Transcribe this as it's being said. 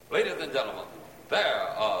and gentlemen, there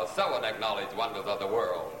are 7 acknowledged wonders of the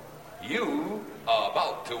world. You are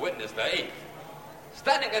about to witness the 8th.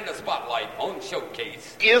 Standing in the spotlight on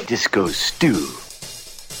Showcase is Disco Stew.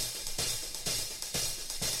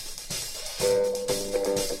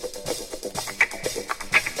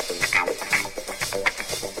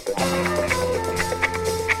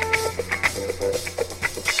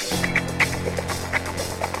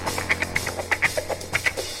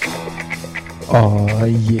 Oh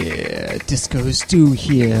yeah, Disco Stew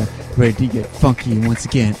here, ready to get funky once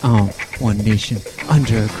again on One Nation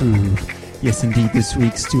Under a Groove. Yes indeed, this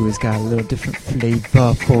week's Stew has got a little different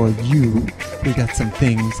flavor for you. We got some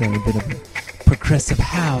things that are a bit of a progressive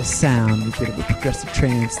house sound, a bit of a progressive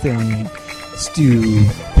trance thing. Stew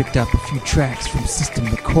picked up a few tracks from System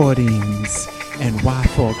Recordings and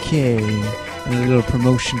Y4K, and a little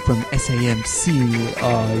promotion from SAMC.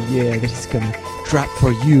 Oh yeah, that is gonna drop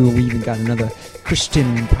for you. We even got another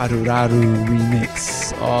Cristian Paduraru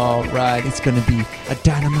remix. Alright, it's gonna be a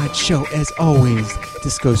dynamite show as always.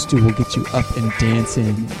 Disco Stew will get you up and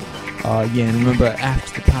dancing. Yeah, and remember,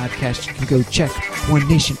 after the podcast, you can go check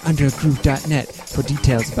onenationundergroove.net for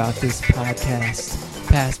details about this podcast,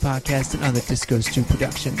 past podcasts, and other Disco Stew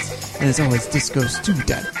productions. And as always,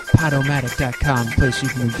 discostew.podomatic.com, a place you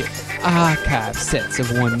can get archive sets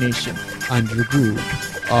of One Nation Under a Groove.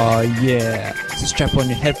 Oh yeah, so strap on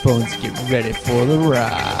your headphones and get ready for the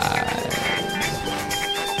ride.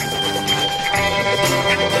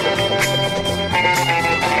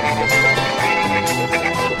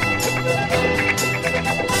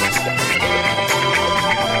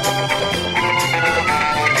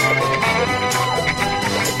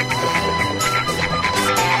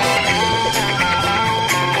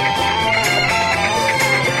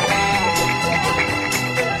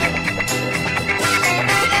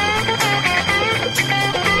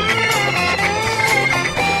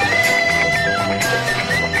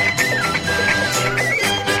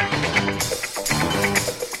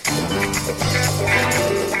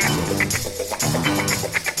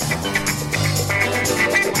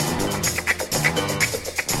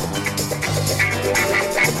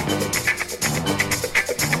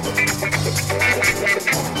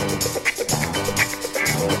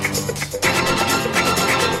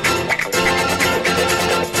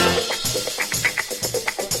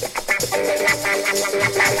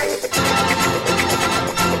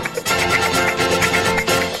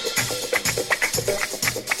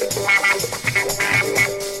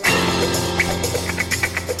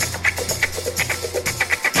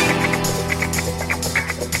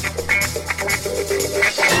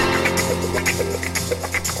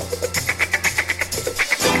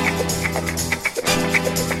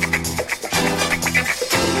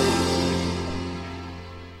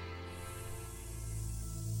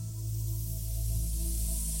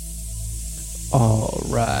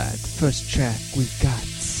 Alright, first track we got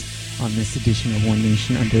on this edition of One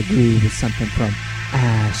Nation Under a Groove is something from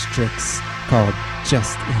Astrix called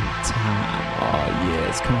Just in Time. Oh yeah,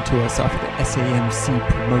 it's coming to us off of the SAMC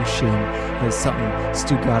promotion. There's something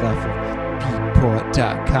Stu got off of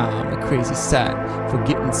beatport.com, a crazy site for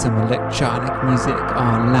getting some electronic music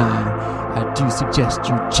online. I do suggest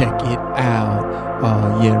you check it out.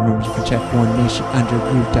 Oh yeah, remember you can check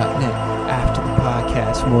onenationundergroove.net after the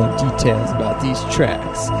podcast for more details about these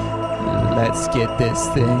tracks. Let's get this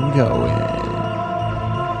thing going.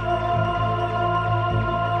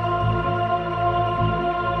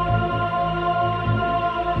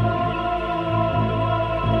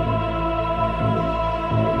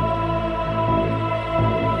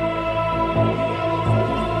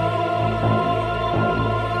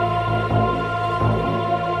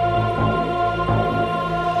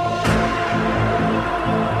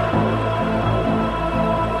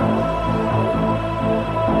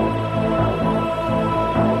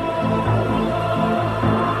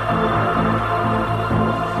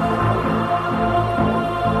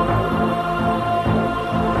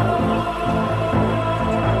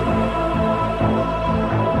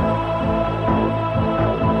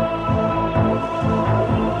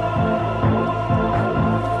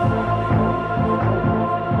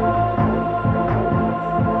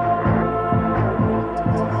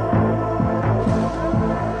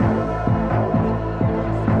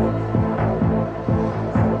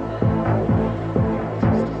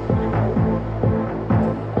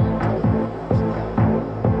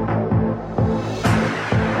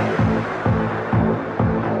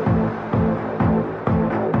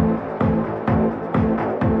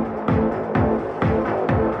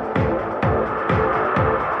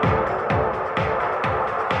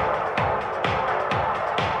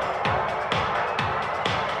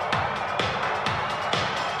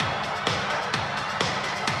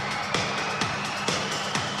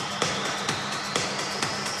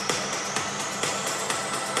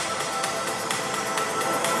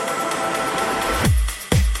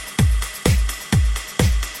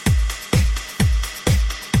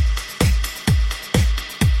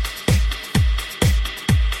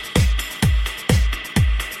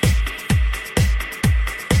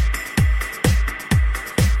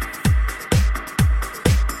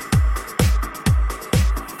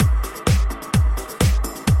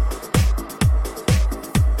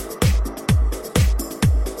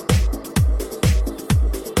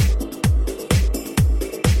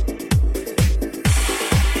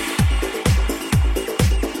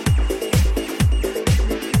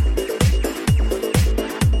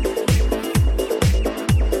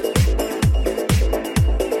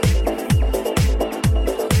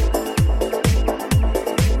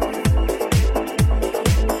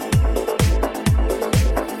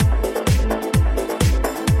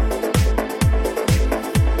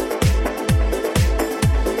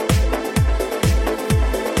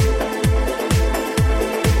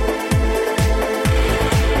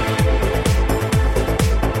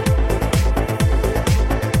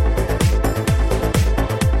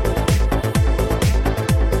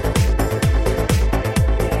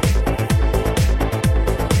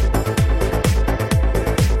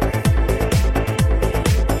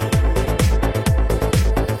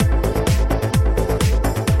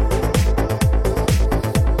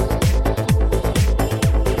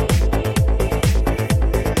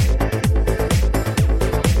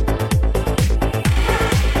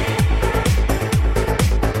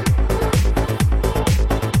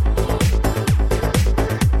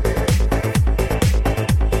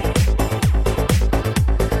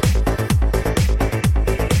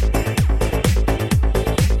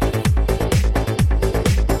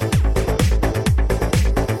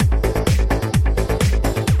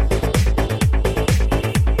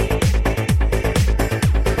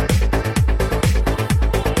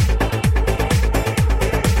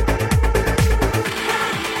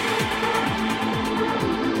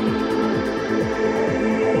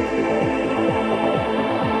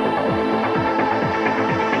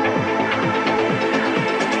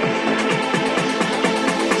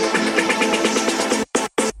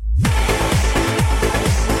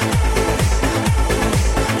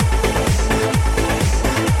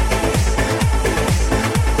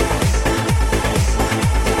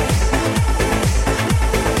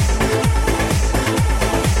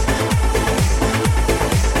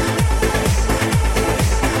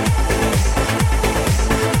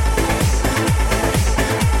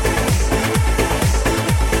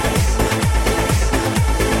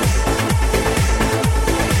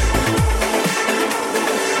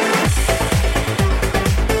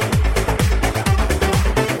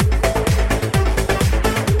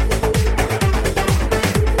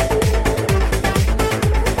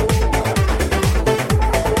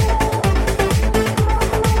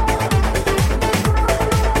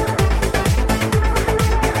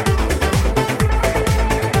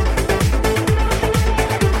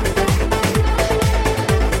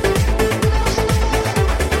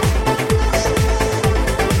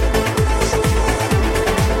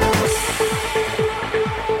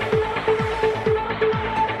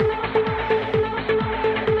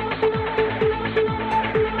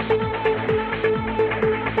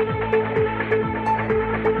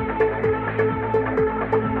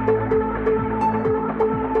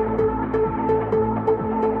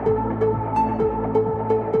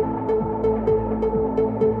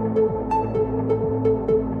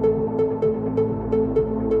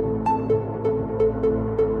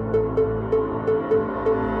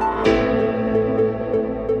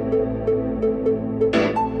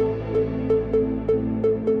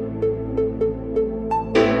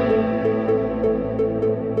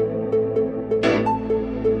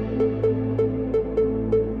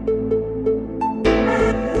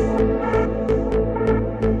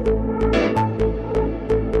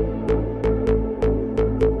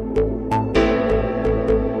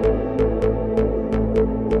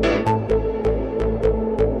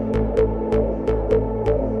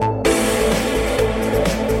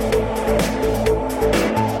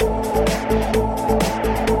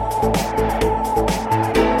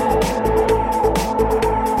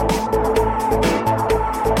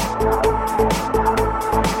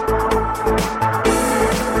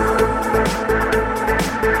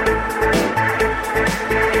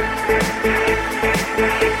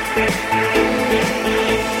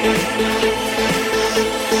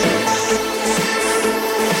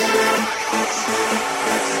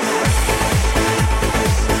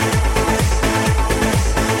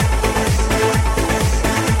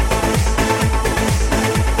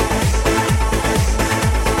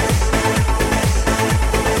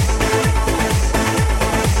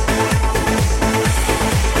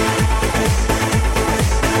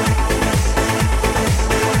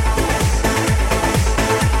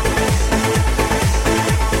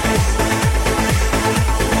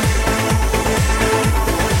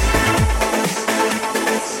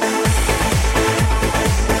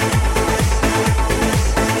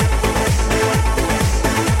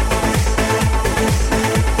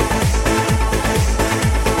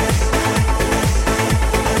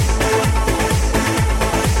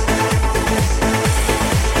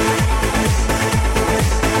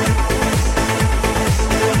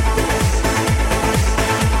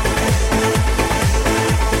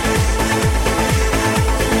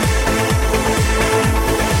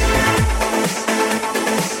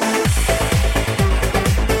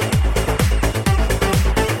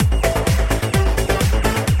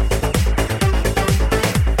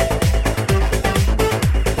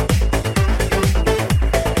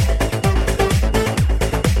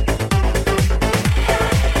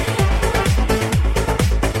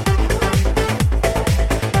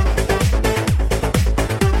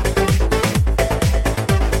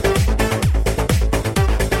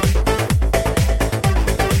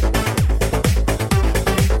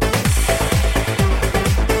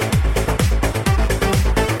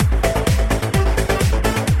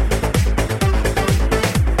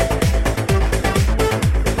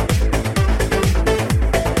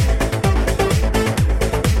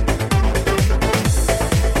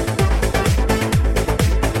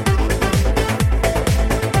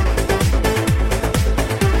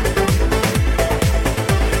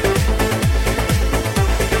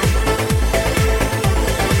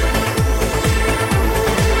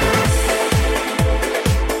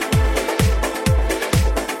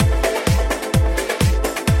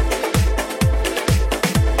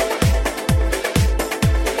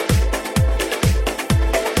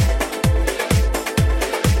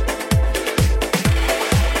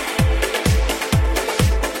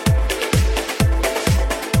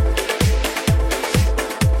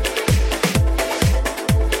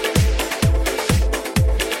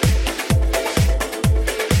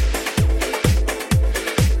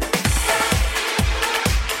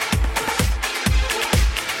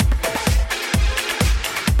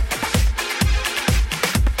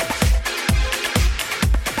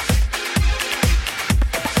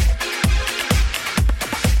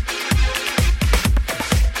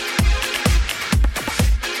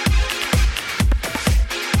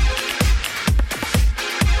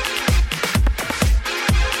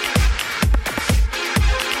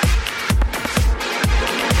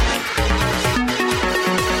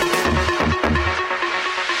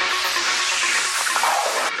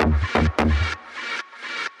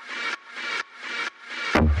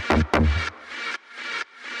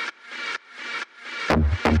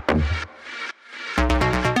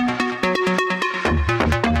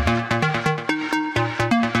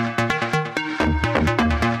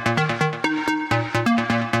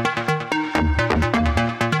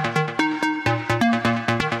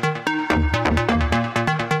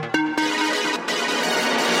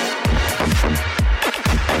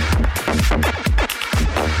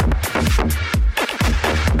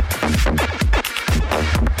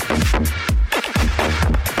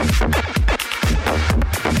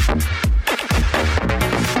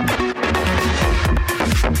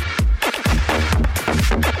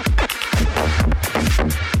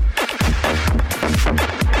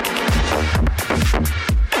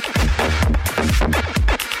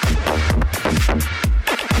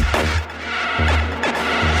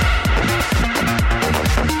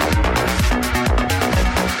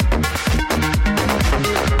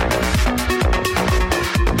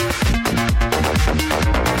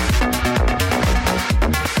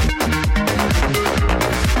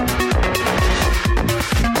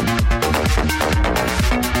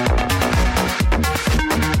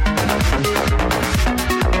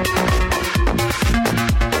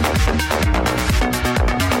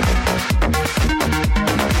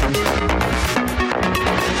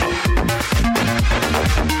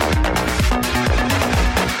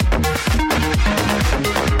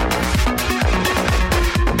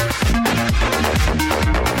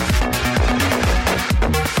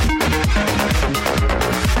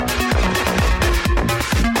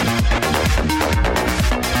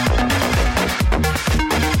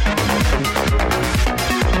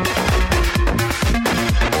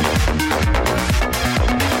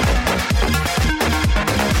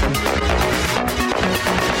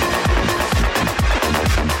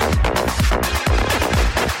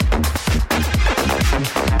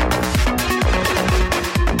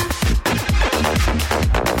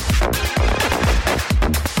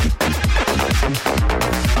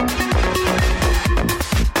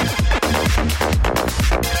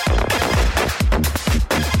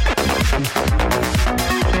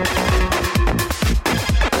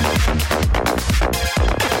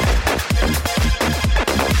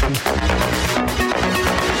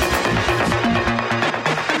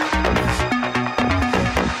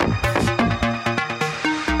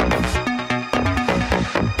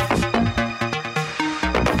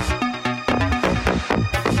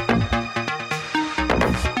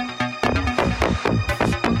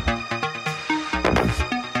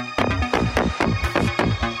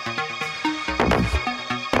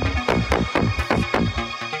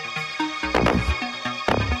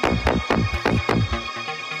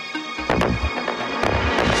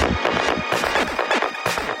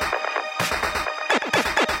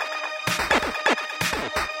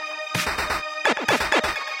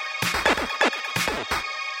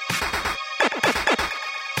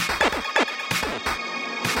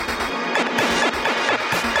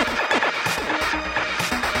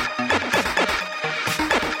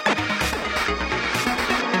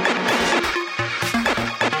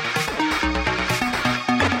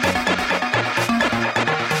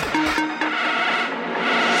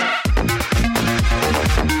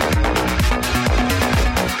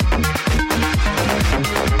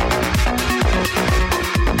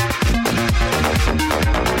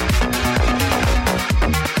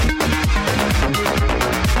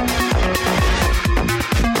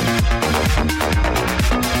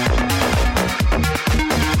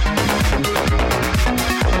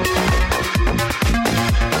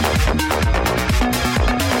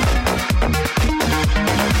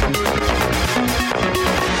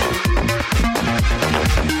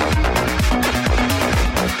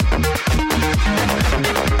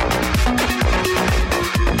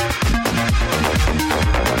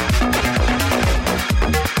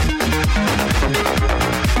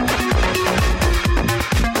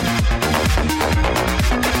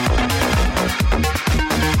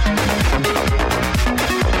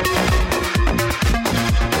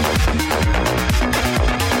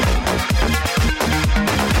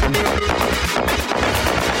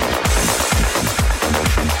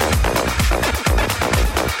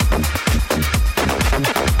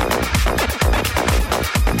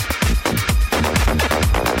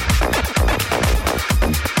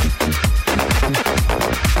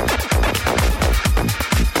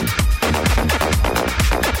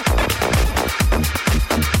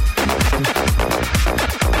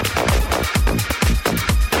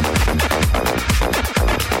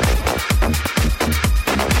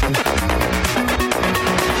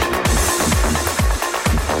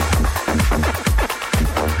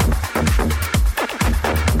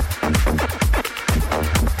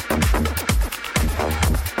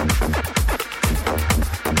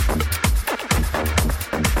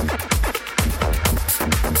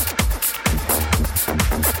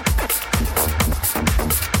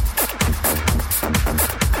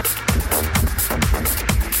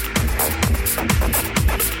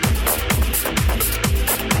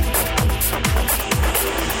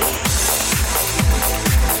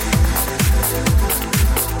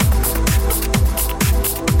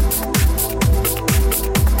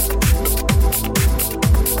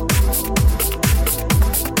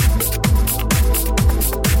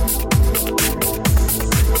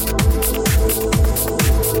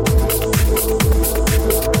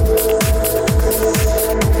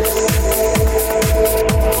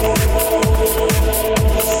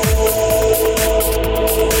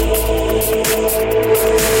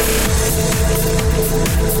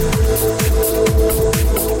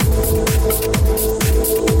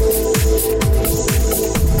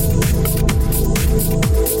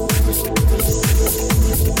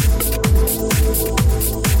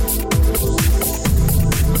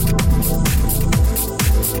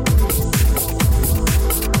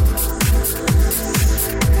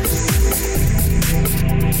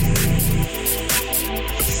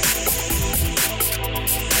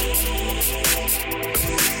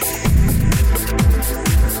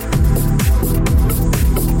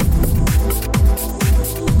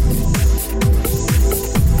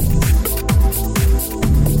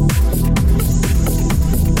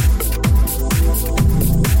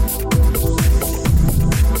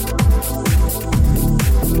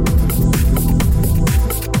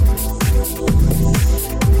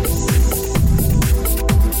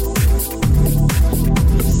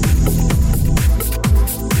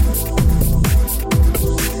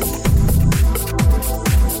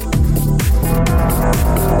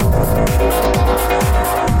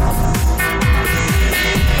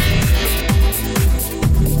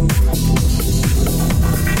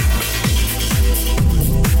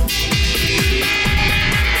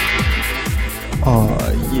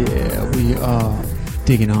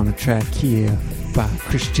 digging on a track here by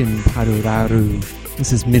Cristian Paduraru.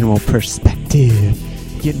 This is Minimal Perspective,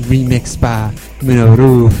 getting remixed by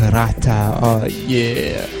Minoru Hirata. Oh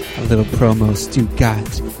yeah, a little promo Stu got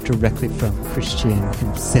directly from Cristian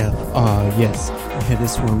himself. Oh yes, and here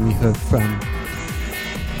this one we heard from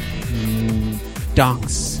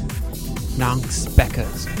Dnox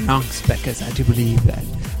Brothers, I do believe that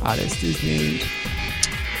artist is named.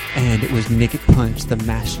 And it was Naked Punch, the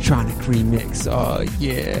Mashtronic remix. Oh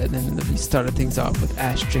yeah, then we started things off with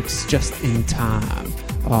Astrix, Just in Time.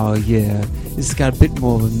 Oh yeah, this has got a bit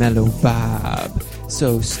more of a mellow vibe.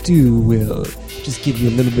 So Stu will just give you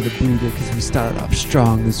a little bit of Buddha because we started off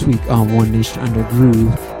strong this week on One Nation Under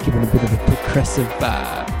Groove, giving a bit of a progressive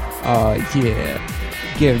vibe. Oh yeah,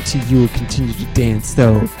 guarantee you will continue to dance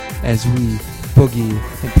though as we boogie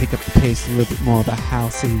and pick up the pace a little bit more of a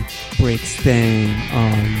housey breaks thing.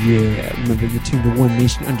 Oh yeah, remember you're tuned to One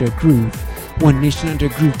Nation Under Groove.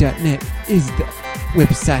 OneNationUnderGroove.net is the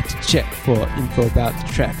website to check for info about the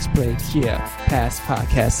tracks played here, past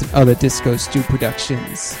podcasts and other Disco Stew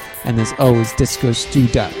productions. And there's always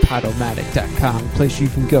discostew.podomatic.com, a place you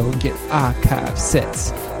can go and get archive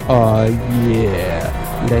sets. Oh yeah,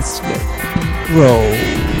 let's let the beat roll.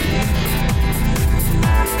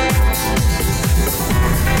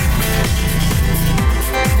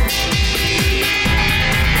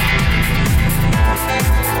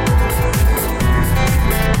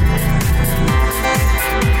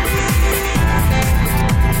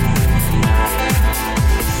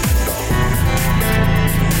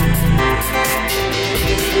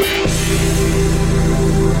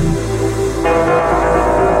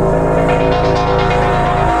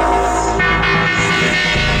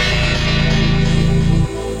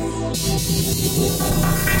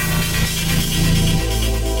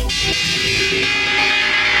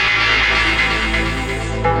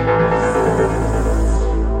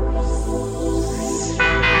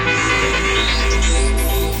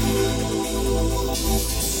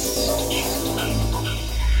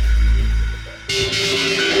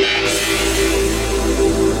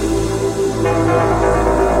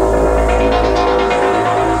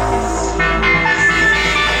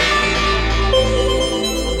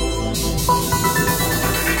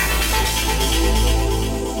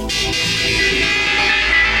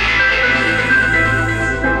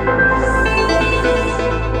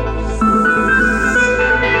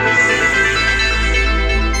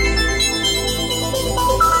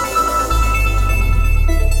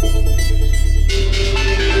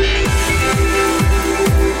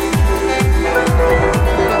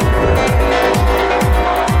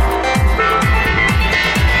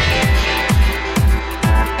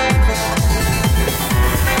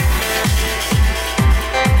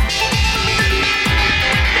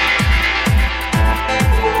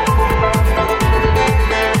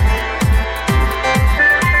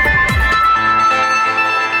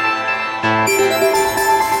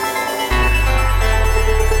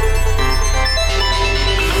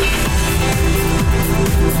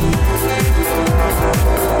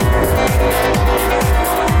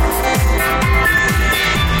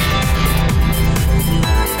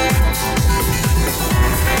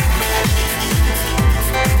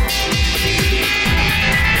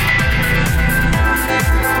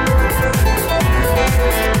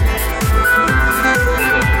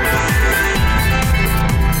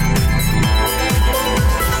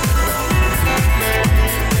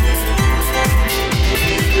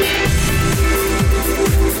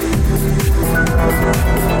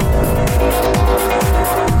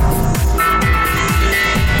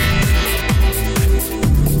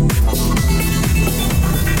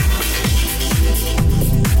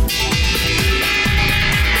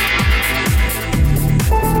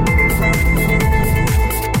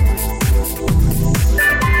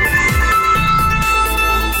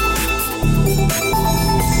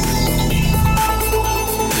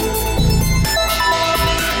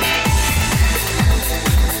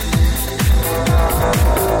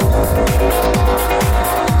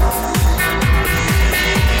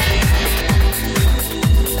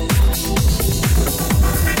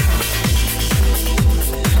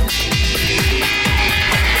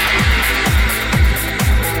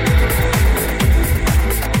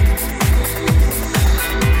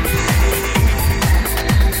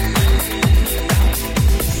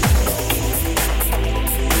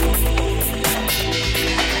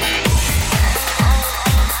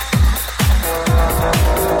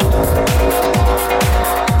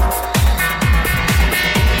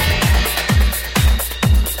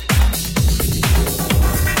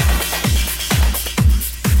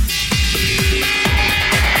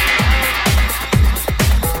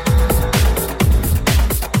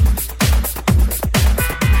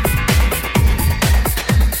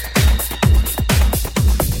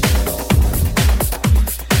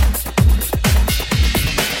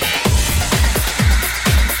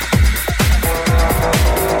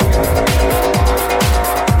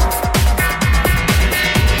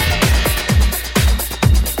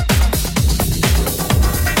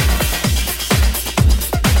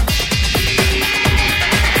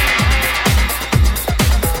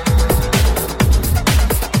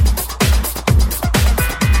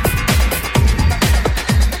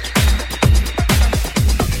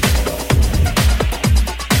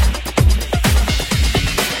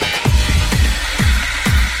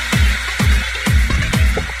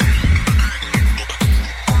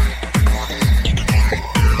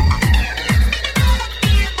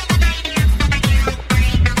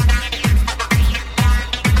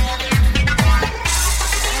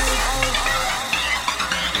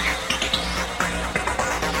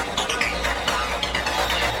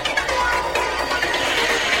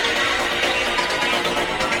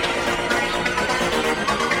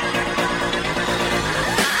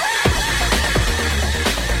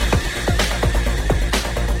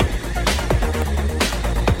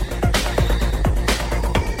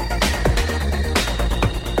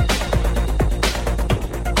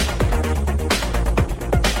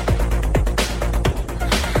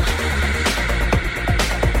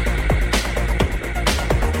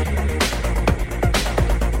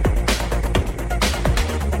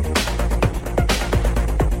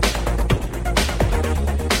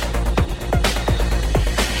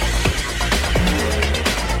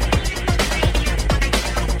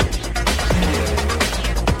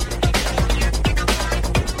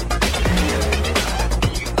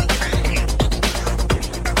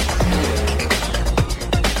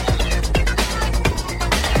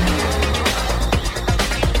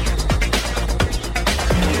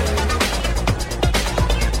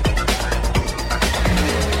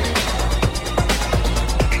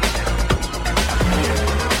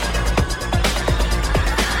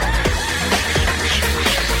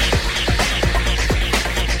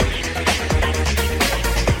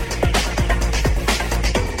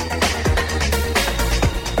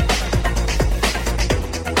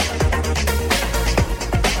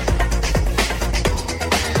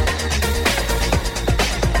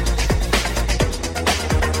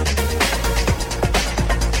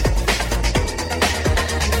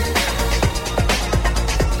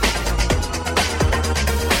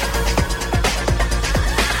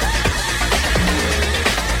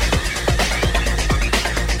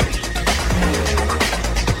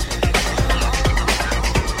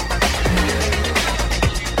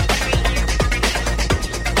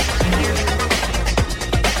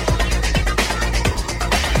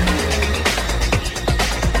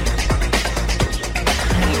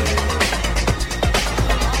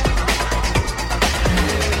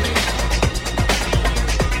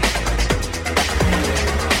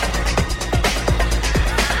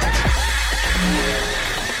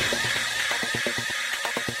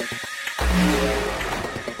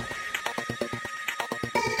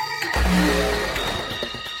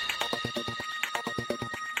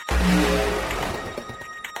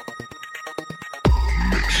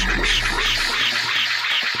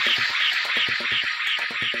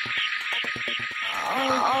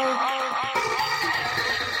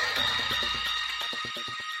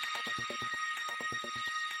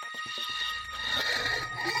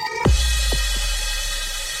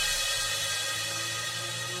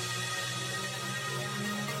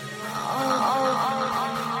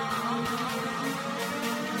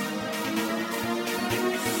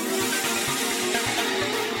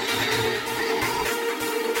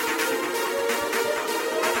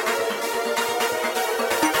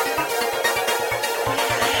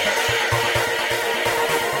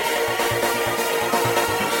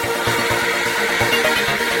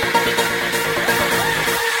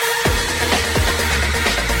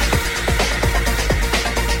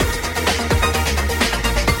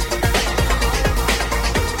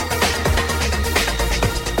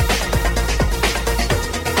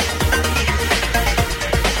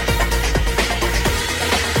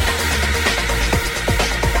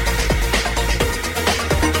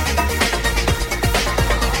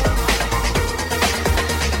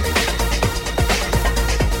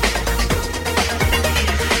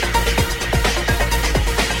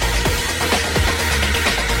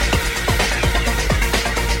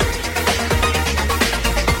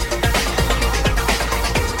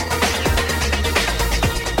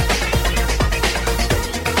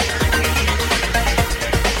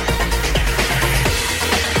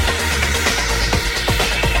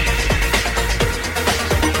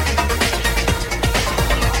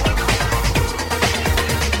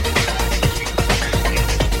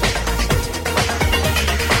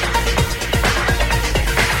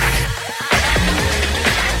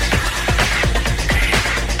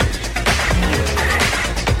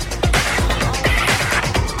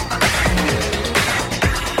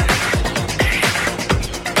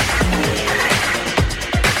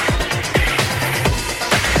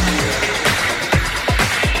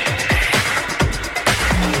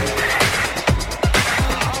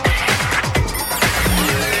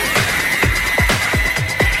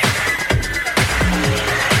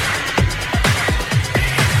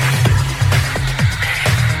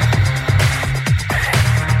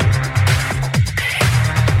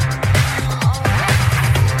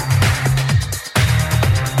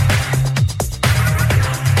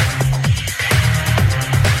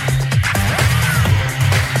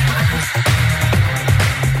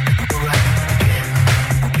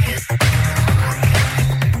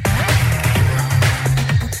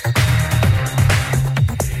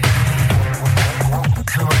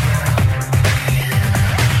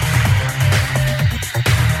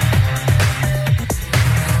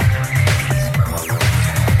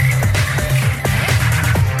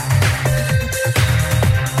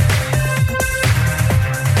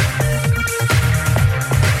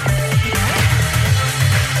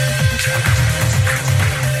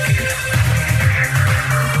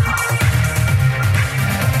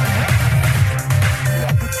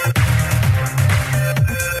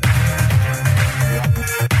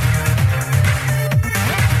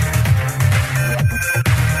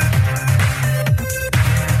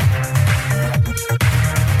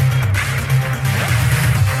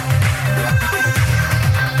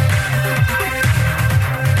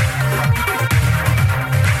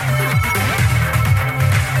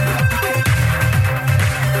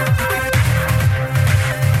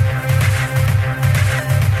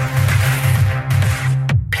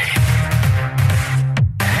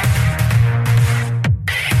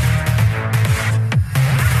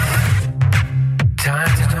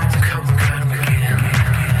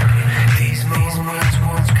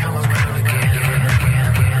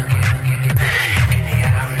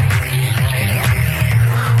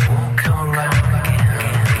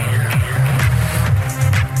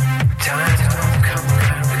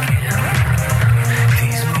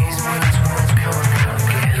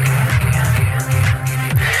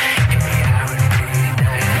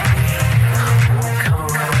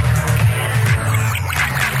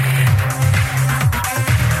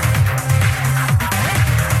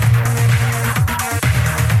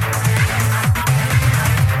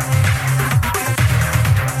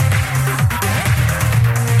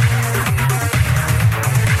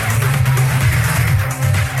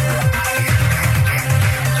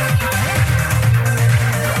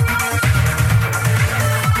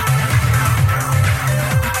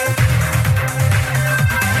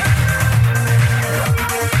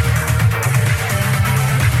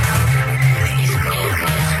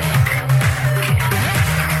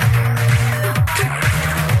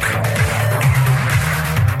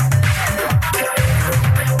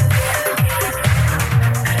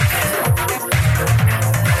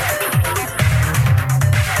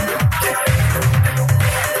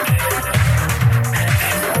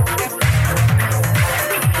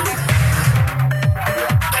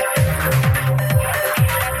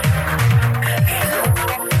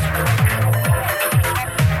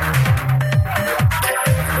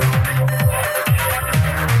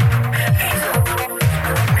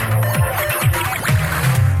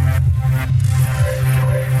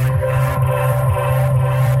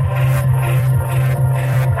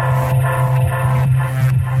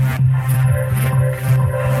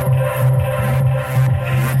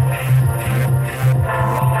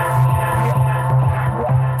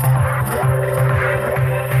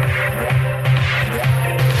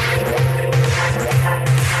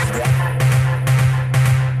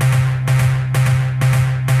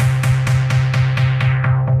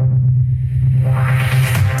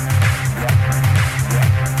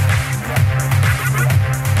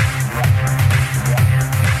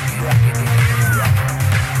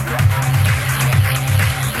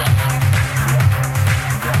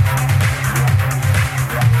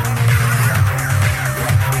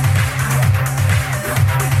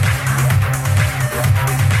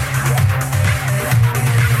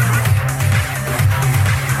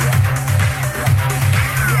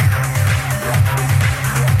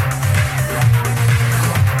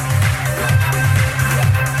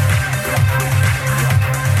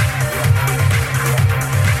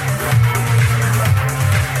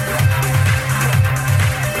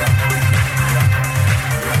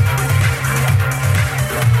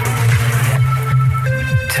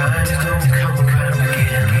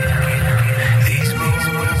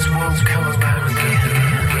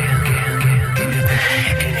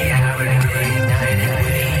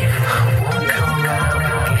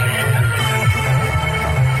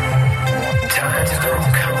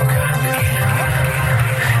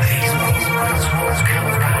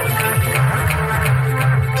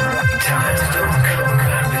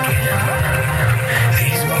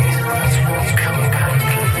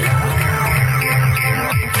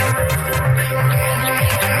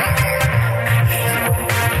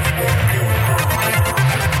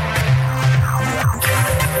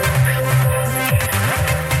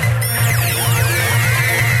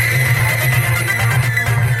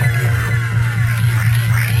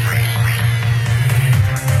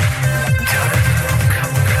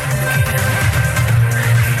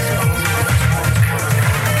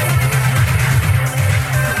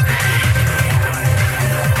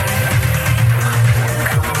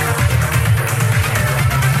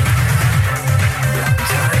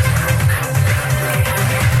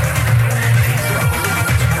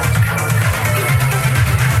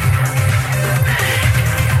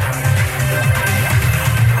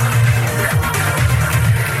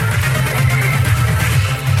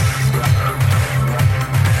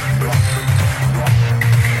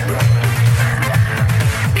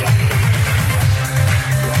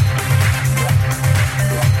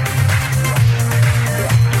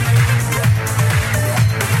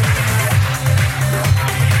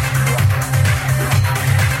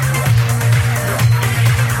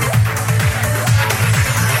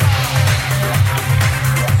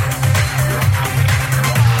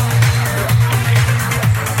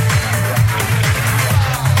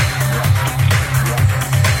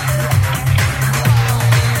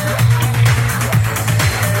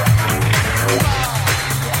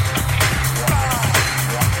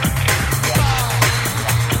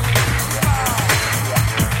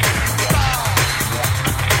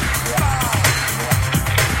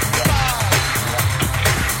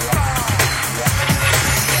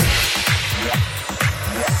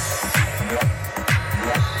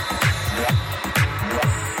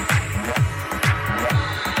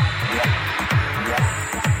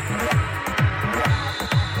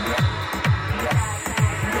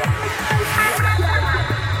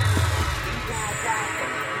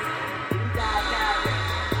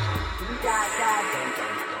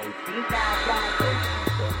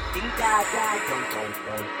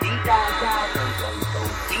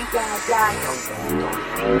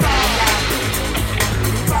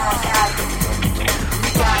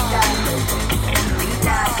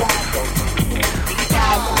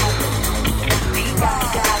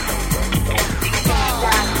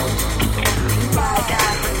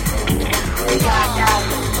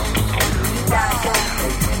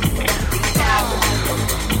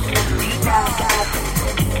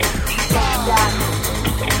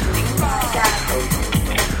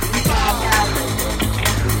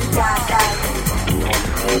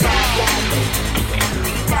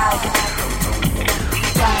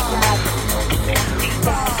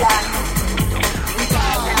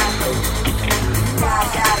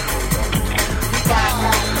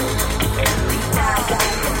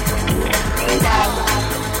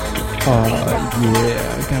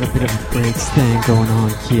 Yeah, got a bit of a breaks thing going on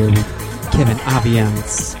here with Kevin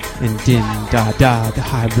Aviance and the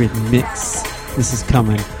hybrid mix. This is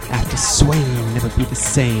coming after Swain, Never Be the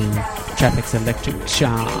Same, Trafik's Electric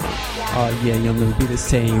Charm. Yeah, you'll never be the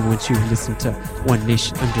same once you listen to One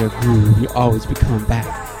Nation Under a Groove. You'll always be coming back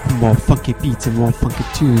for more funky beats and more funky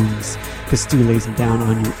tunes, because Stu lays them down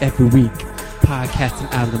on you every week,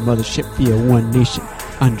 podcasting out of the mothership via One Nation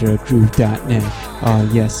Under a Groove.net.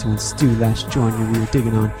 Yes, when Stu last joined you, we were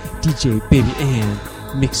digging on DJ Baby Ann,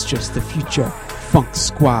 Mixtress, The Future Funk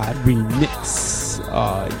Squad remix.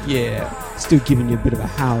 Yeah, Stu giving you a bit of a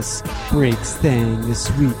house breaks thing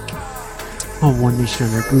this week. On One Nation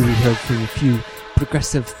Under a Groove, we heard from a few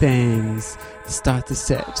progressive things to start the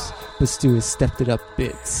set, but Stu has stepped it up a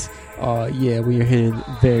bit. Yeah, we are hearing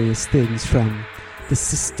various things from the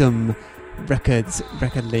System Records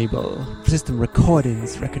record label, System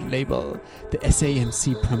Recordings record label, the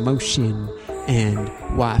SAMC promotion, and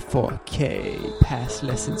Y4K. Past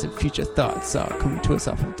lessons and future thoughts are coming to us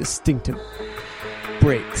off of Distinctive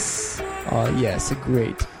Breaks. Yes, a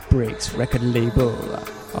great Breaks record label.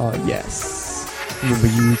 Yes. Remember,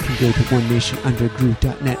 you can go to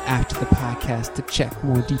onenationundergroove.net after the podcast to check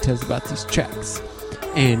more details about these tracks,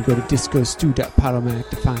 and go to discostu.podomatic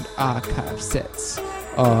to find archive sets.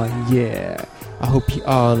 Yeah, I hope you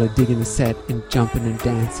all are digging the set and jumping and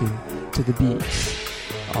dancing to the beat.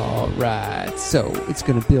 Alright, so it's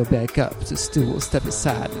gonna build back up, so Stu will step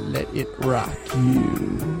aside and let it rock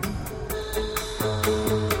you.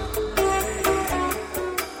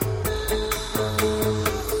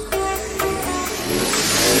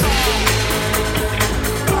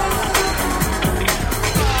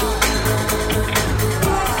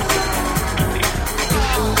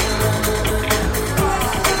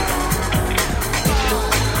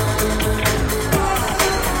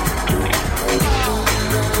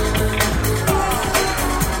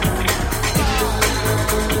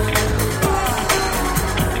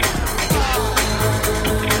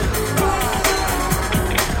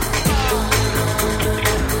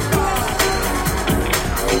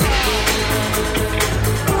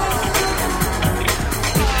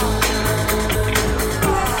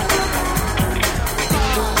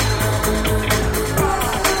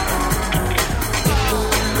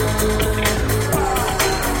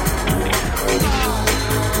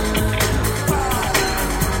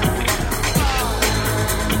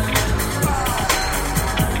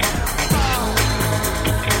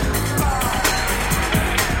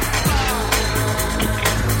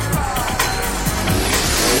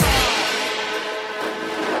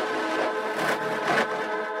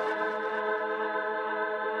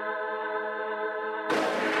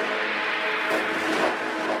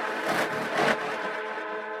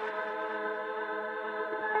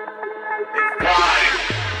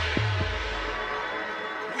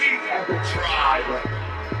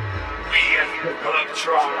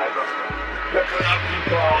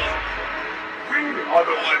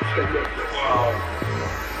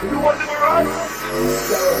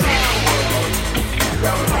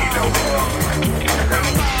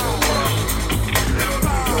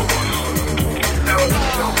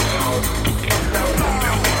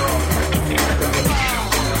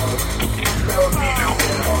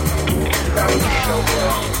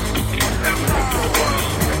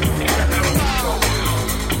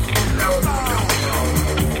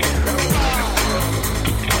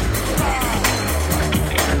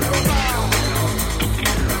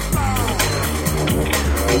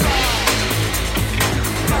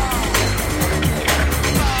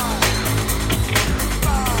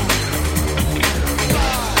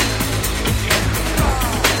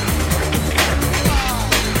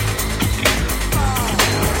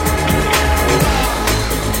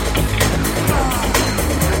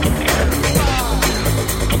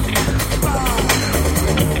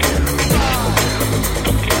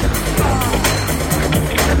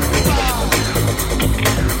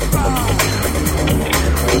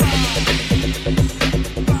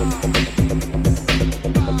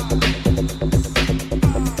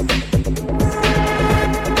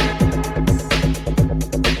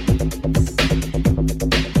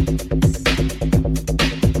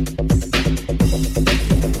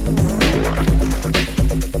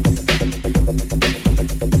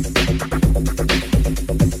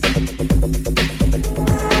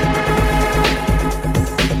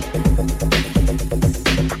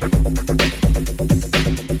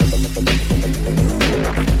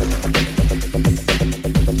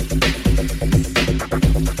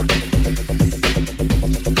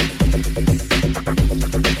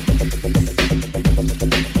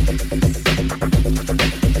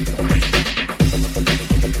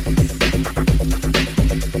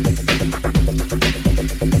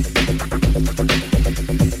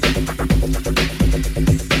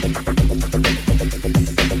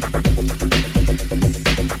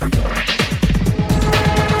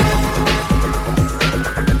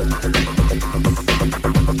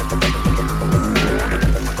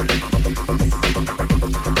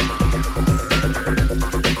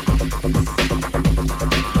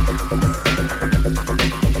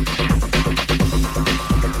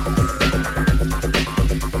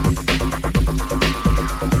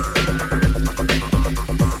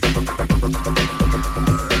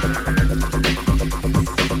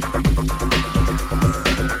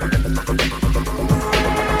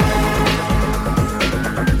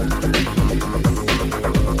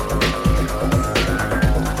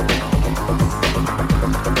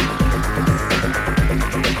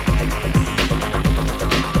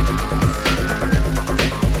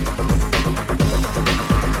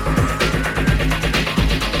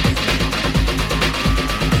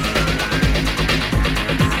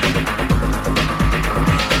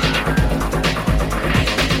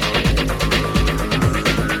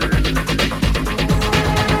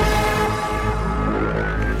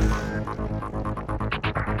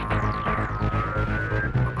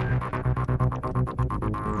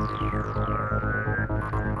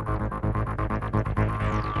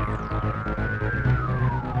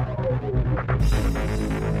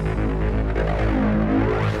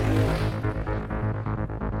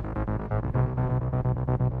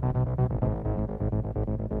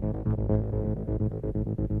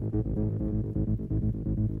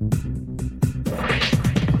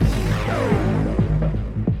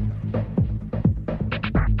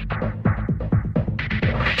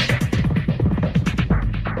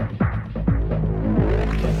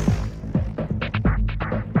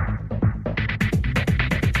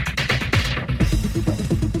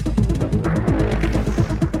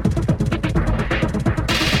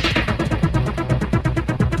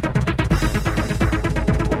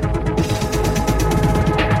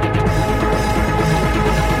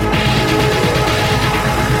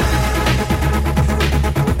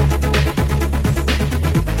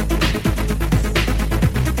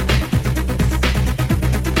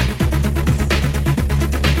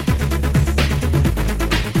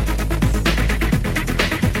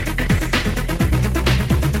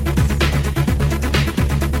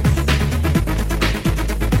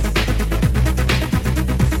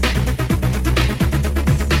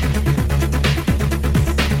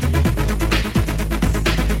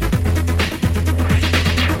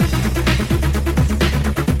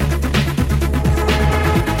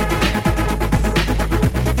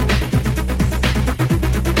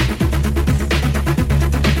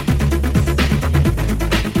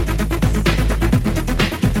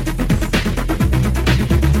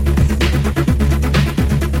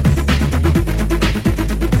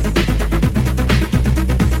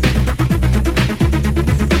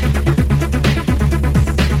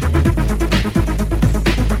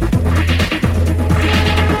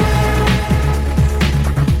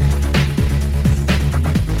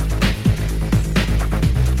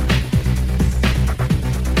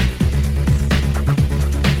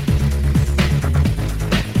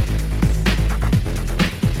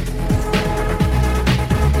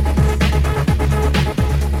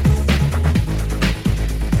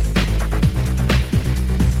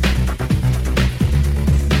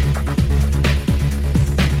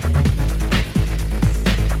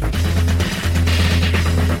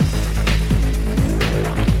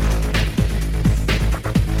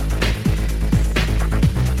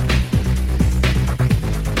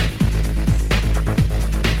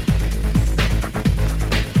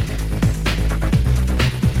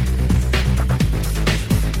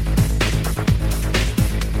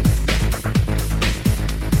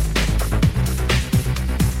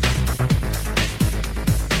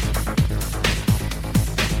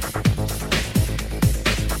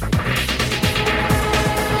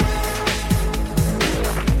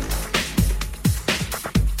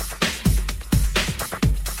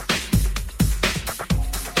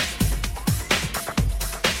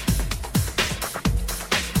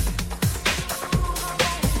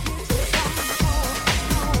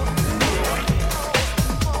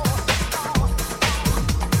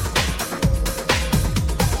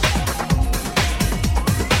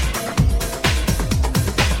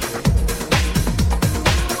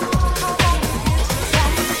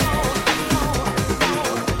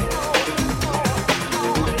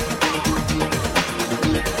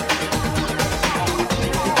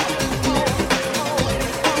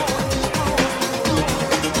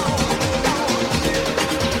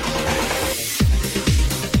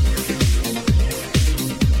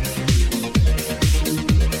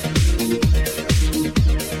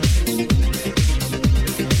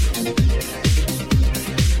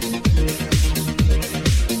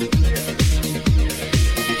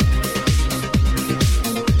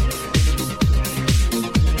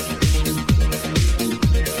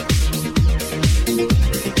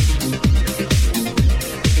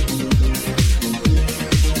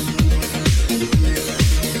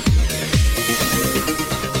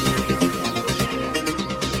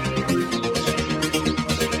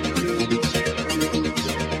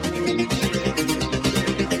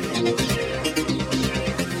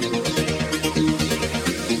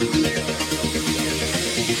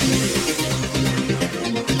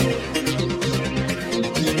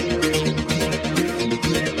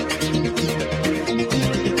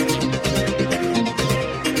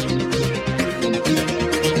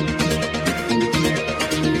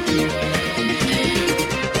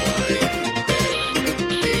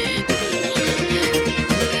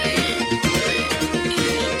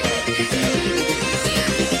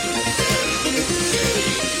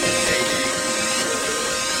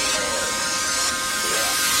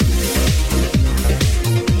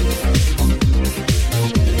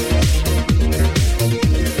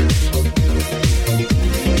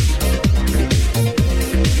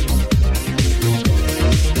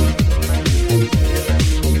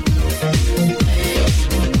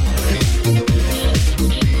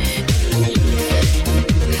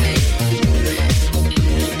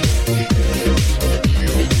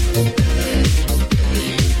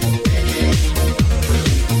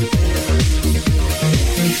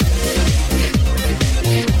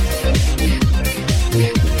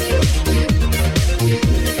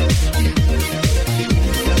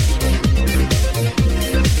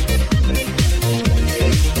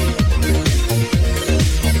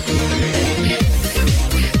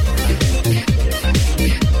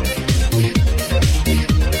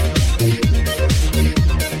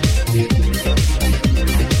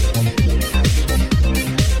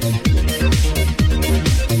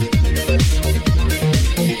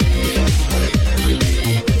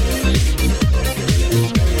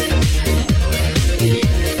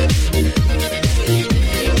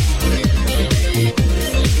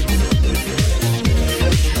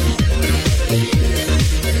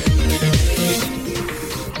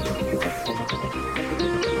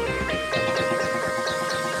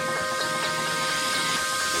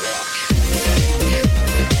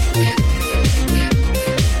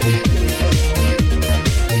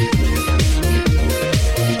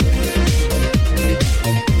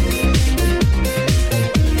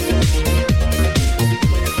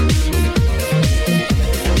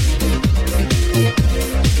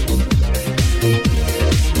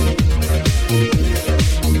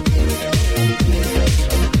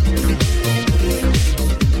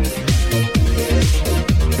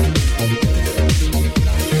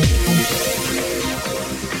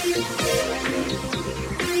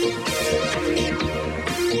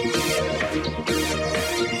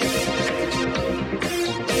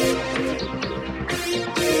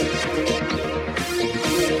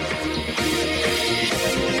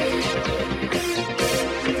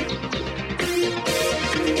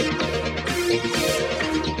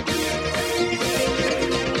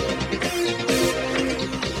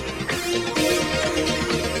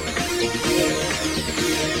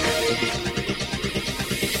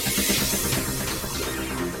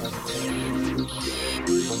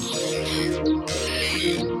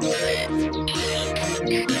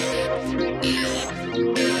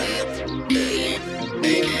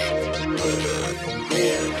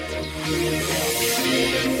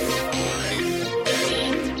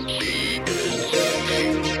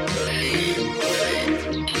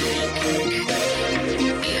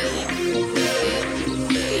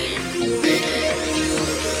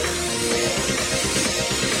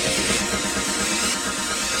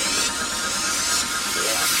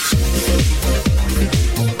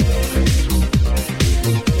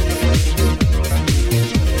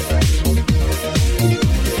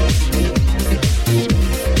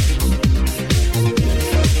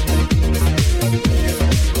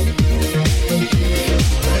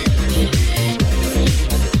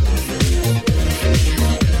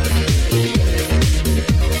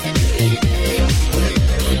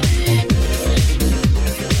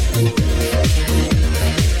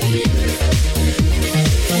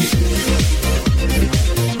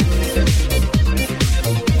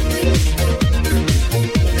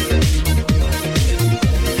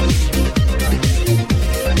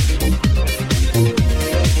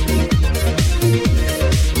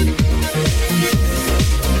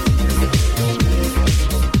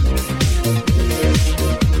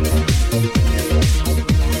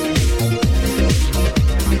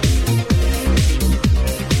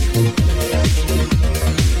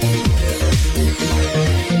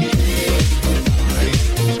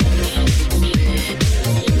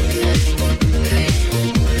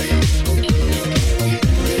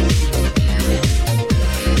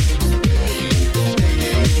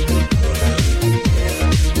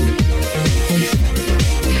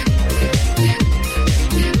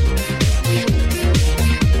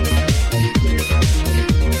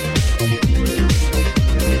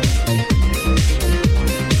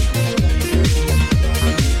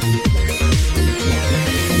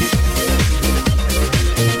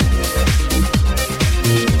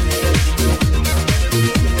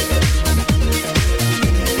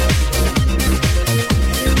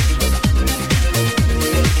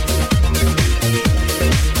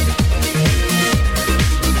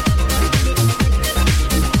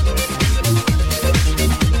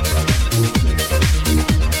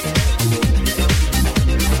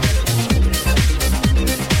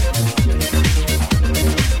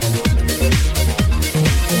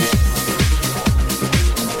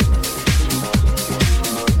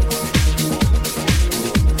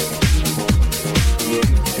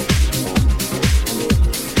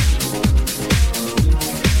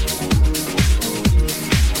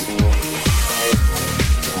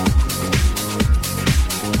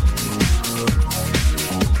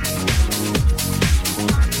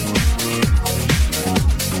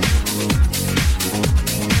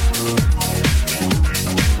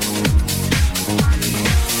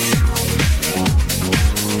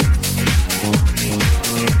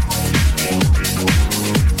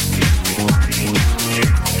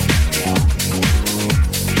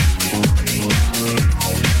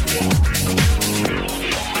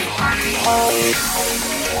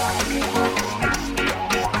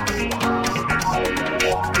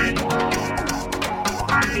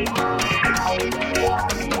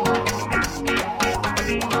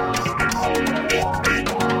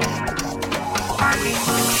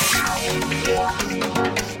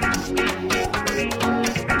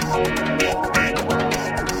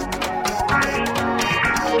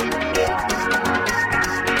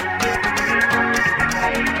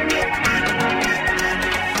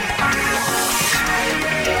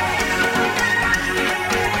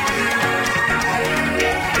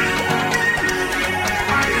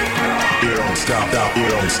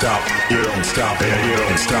 stop, you don't stop, and you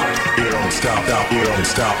don't stop, you don't stop, you don't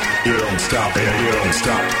stop, you don't stop, and you don't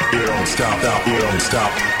stop, you don't stop, you don't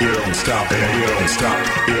stop, you don't stop, and you don't stop,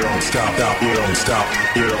 you don't stop, you don't stop,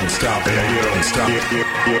 you don't stop, and you don't stop.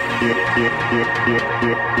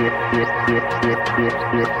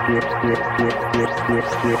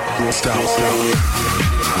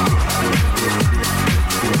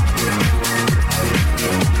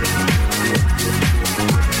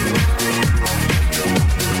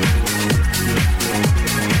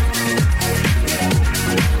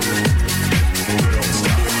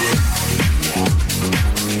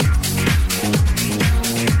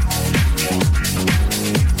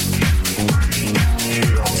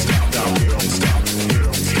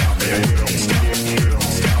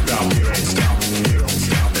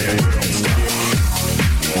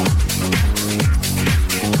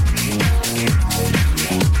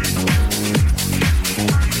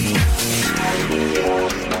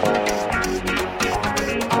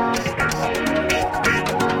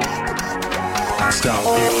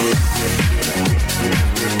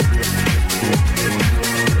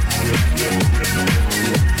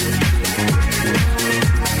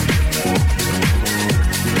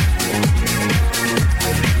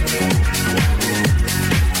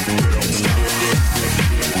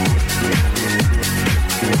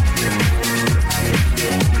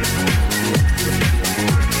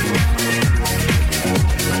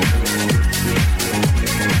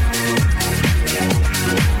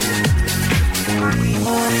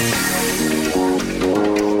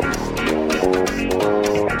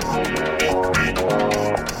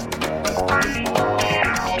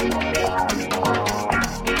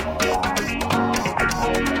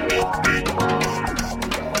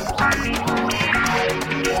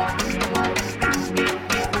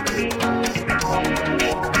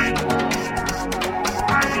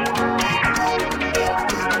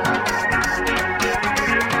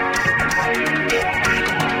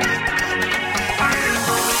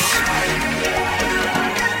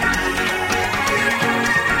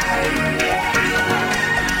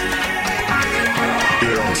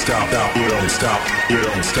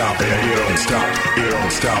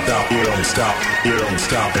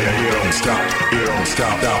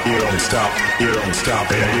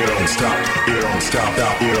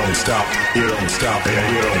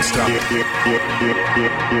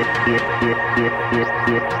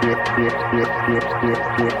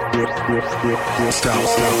 Stop,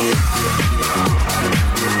 stop.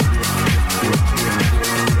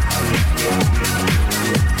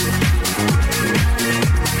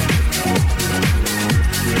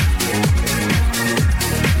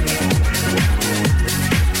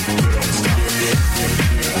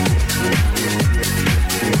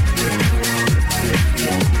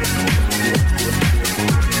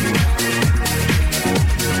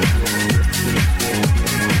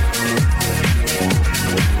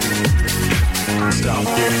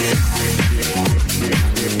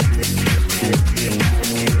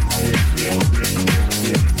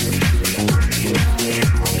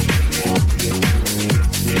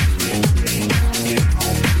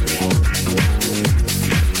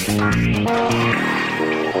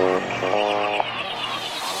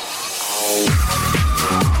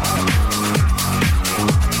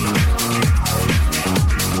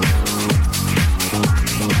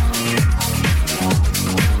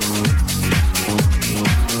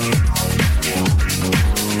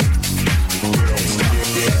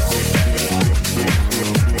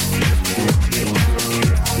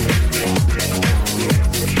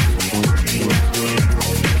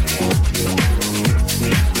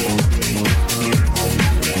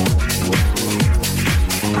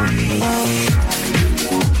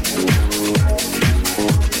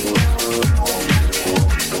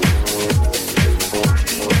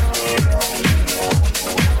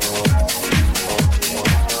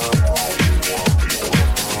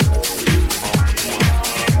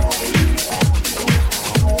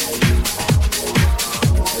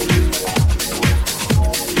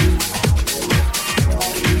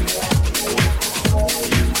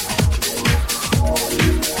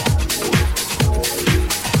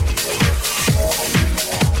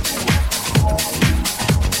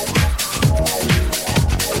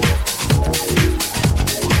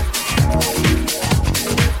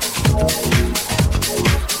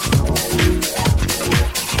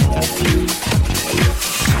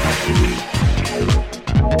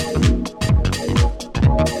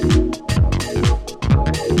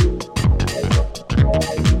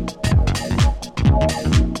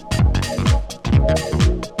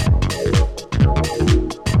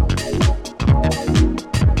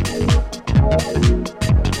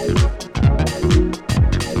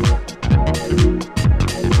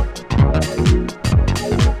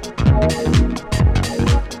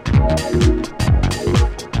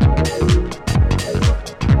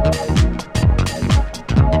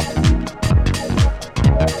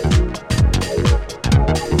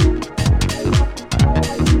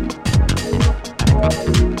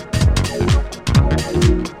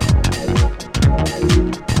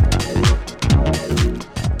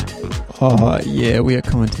 Oh yeah, we are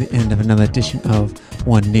coming to the end of another edition of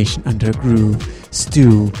One Nation Under a Groove.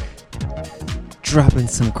 Stu dropping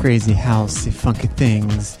some crazy housey funky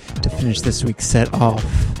things to finish this week's set off.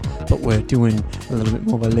 But we're doing a little bit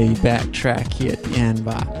more of a laid back track here at the end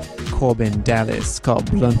by Korben Dallas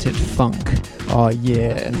called Blunted Funk. Oh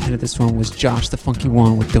yeah, and ahead of this one was Josh the Funky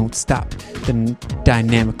One with Don't Stop, the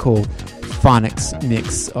Dynamical Phonix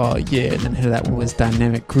mix. Oh yeah, and then ahead of that one was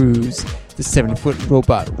Dynamic Grooves, the 70-foot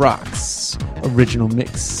Robot Rox original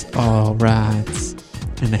mix. Alright.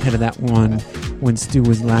 And ahead of that one, when Stu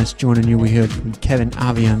was last joining you, we heard from Kevin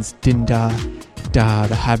Aviance, Da,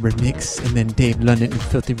 the hybrid mix, and then Dave London and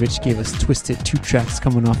Filthy Rich gave us Twisted, 2 tracks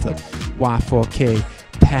coming off the Y4K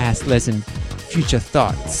Past Lesson Future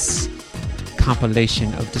Thoughts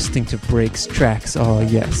compilation of distinctive breaks tracks. Oh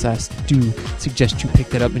yes, I do suggest you pick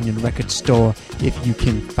that up in your record store if you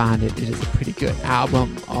can find it. It is a pretty good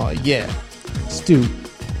album. Oh yeah. Stu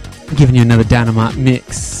giving you another dynamite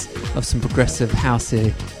mix of some progressive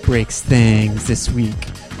housey breaks things this week.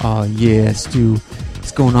 Oh yeah, Stu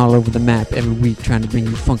is going all over the map every week trying to bring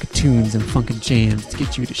you funky tunes and funky jams to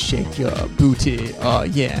get you to shake your booty. Oh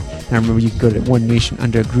yeah. Now remember, you can go to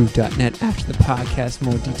onenationundergroove.net after the podcast,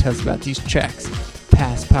 more details about these tracks,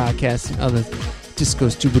 past podcasts and other Disco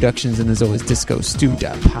Stew productions, and there's always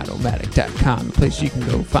discostew.podomatic.com, the place you can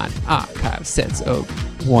go find archive sets of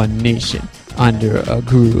One Nation Under a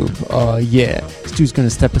Groove. Oh yeah. Stu's gonna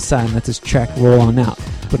step aside and let this track roll on out.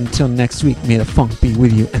 But until next week, may the funk be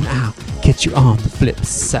with you, and I'll catch you on the flip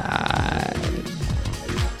side.